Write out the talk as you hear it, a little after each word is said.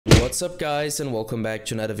What's up guys, and welcome back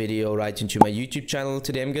to another video right into my YouTube channel.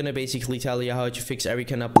 Today I'm gonna basically tell you how to fix every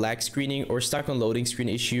kind of black screening or stuck on loading screen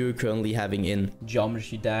issue you're currently having in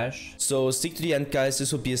Geometry Dash. So stick to the end guys,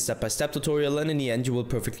 this will be a step-by-step tutorial, and in the end you will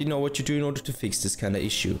perfectly know what to do in order to fix this kind of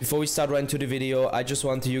issue. Before we start right into the video, I just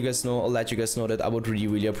want to let you guys know that I would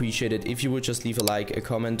really appreciate it if you would just leave a like, a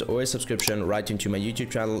comment or a subscription right into my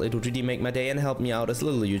YouTube channel. It would really make my day and help me out as a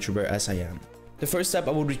little YouTuber as I am. The first step I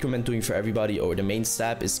would recommend doing for everybody, or the main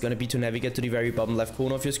step, is gonna be to navigate to the very bottom left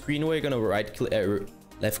corner of your screen, where you're gonna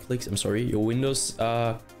left click your Windows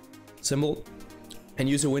symbol, and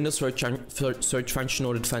use your Windows search function in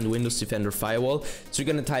order to find Windows Defender Firewall. So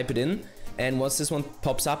you're gonna type it in, and once this one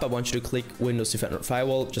pops up, I want you to click Windows Defender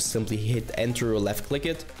Firewall. Just simply hit enter or left click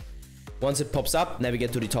it. Once it pops up,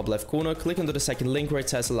 navigate to the top left corner, click onto the second link where it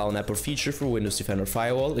says allow an app or feature for Windows Defender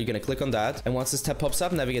Firewall. You're gonna click on that, and once this tab pops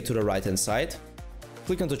up, navigate to the right hand side,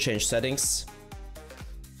 click onto change settings,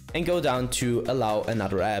 and go down to allow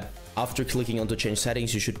another app. After clicking onto change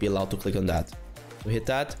settings, you should be allowed to click on that. So hit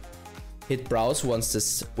that, hit browse once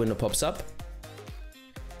this window pops up.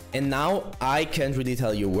 And now I can't really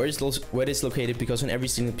tell you where it's located, because on every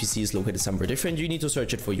single PC is located somewhere different. You need to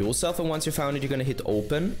search it for yourself, and once you found it, you're gonna hit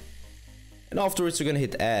open. And afterwards you're gonna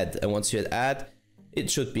hit add, and once you hit add, it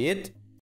should be it.